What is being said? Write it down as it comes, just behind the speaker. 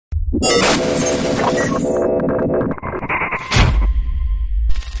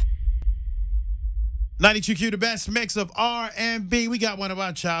92Q, the best mix of R&B. We got one of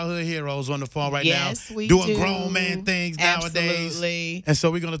our childhood heroes on the phone right now. Yes, we doing do. grown man things nowadays. Absolutely. And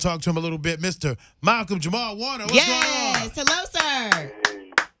so we're going to talk to him a little bit. Mr. Malcolm Jamal Warner, what's going on? Yes. Hello, sir. Hey,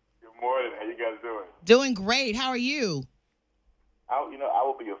 good morning. How you guys doing? Doing great. How are you? I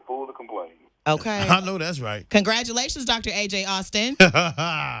will be a fool to complain. Okay. I know that's right. Congratulations, Dr. AJ Austin.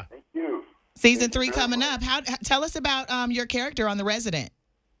 Thank you. Season 3 coming up. Tell us about your character on The Resident.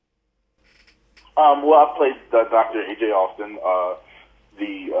 Well, I played Dr. A.J. Austin,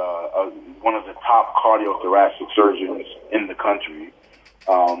 one of the top cardiothoracic surgeons in the country,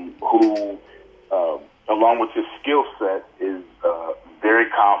 who, along with his skill set, is very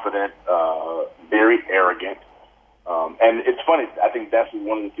confident, very arrogant. And it's funny, I think that's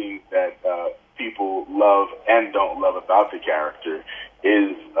one of the things that people love and don't love about the character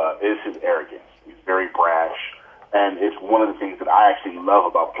is his arrogance. He's very brash, and it's one of the things that I actually love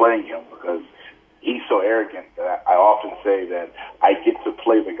about playing him because he's so arrogant that I often say that I get to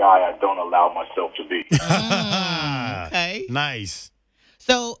play the guy I don't allow myself to be. Okay. Nice.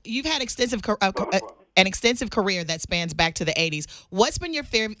 So you've had an extensive career that spans back to the 80s. What's been your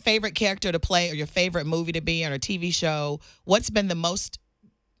favorite character to play or your favorite movie to be on, or TV show? What's been the most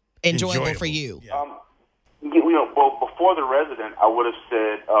enjoyable for you? Yeah. Well, before The Resident, I would have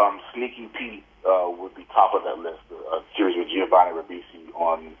said Sneaky Pete would be top of that list, a series with Giovanni Ribisi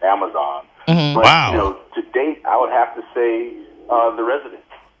on Amazon. Mm-hmm. But, Wow. To date, I would have to say The Resident.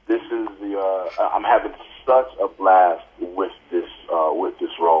 This is I'm having such a blast with this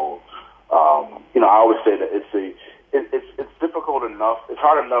role. I always say that it's difficult enough. It's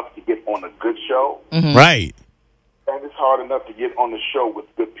hard enough to get on a good show, Mm-hmm. Right. and it's hard enough to get on the show with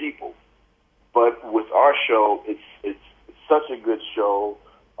good people. But with our show, it's such a good show.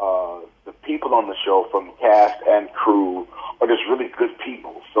 The people on the show, from the cast and crew, are just really good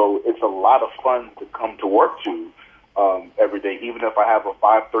people. So it's a lot of fun to come to work to every day. Even if I have a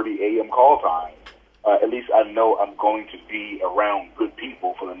 5:30 a.m. call time, at least I know I'm going to be around good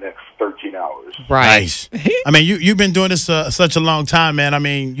people for the next 13 hours. Right. Nice. I mean, you've been doing this such a long time, man. I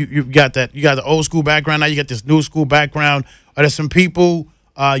mean, you got the old school background. Now you got this new school background. Are there some people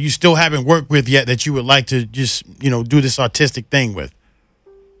you still haven't worked with yet that you would like to just do this artistic thing with?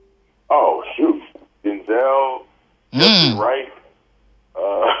 Oh, shoot. Denzel, Jeffrey Wright.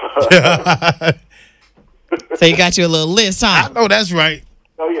 So you got you a little list, huh? I know that's right.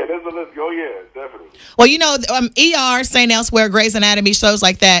 Oh, yeah, there's a list. Oh, yeah, definitely. Well, ER, St. Elsewhere, Grey's Anatomy, shows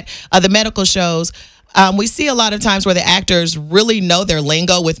like that, the medical shows, we see a lot of times where the actors really know their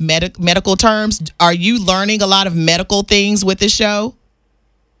lingo with medical terms. Are you learning a lot of medical things with this show?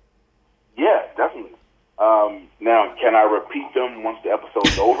 Yeah, definitely. Now, can I repeat them once the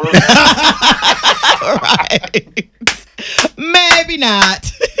episode's over? Right. Maybe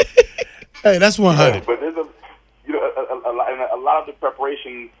not. Hey, that's 100. But there's a lot of the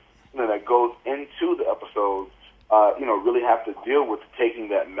preparation that goes into the episodes, really have to deal with taking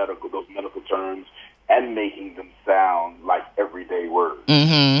those medical terms and making them sound like everyday words.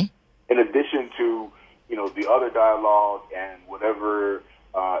 Mm-hmm. In addition to, the other dialogue and whatever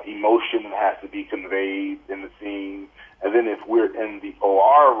emotion that has to be conveyed in the scene. And then if we're in the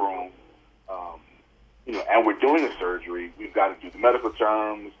OR room, and we're doing a surgery, we've got to do the medical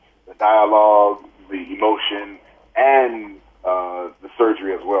terms, the dialogue, the emotion, and the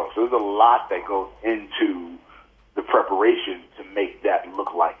surgery as well. So there's a lot that goes into the preparation to make that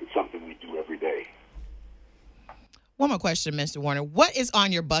look like it's something we do every day. One more question, Mr. Warner. What is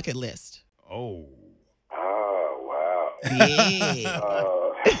on your bucket list? Oh. Oh, wow. Yeah.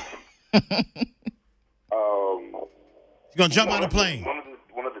 You gonna jump out of the plane? One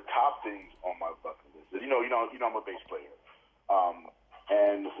of the top things on my bucket list is, I'm a bass player.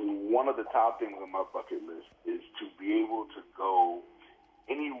 And one of the top things on my bucket list is to be able to go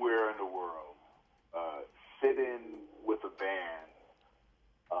anywhere in the world, sit in with a band,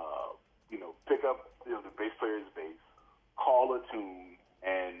 pick up the bass player's bass, call a tune,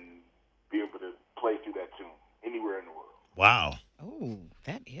 and be able to play through that tune anywhere in the world. Wow. Oh,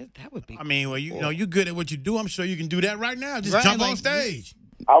 that would be. I mean, well, you're good at what you do. I'm sure you can do that right now. Just Right, jump on like, stage.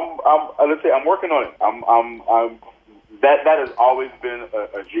 Let's say I'm working on it. That has always been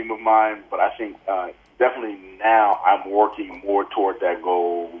a dream of mine, but I think definitely now I'm working more toward that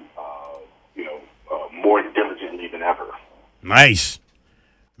goal, more diligently than ever. Nice.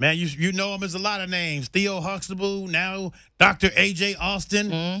 Man, you know him as a lot of names. Theo Huxtable, now Dr. A.J.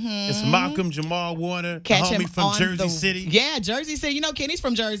 Austin. Mm-hmm. It's Malcolm Jamal Warner, Catch the him homie from on Jersey the, City. Yeah, Jersey City. Kenny's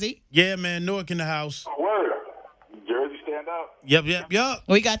from Jersey. Yeah, man, Newark in the house. Word. Jersey stand up. Yep.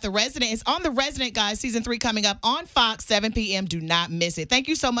 We got The Resident. It's on The Resident, guys. Season 3 coming up on Fox, 7 p.m. Do not miss it. Thank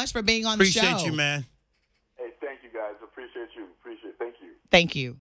you so much for being on the show. Appreciate you, man. you guys. Appreciate you. Thank you. Thank you.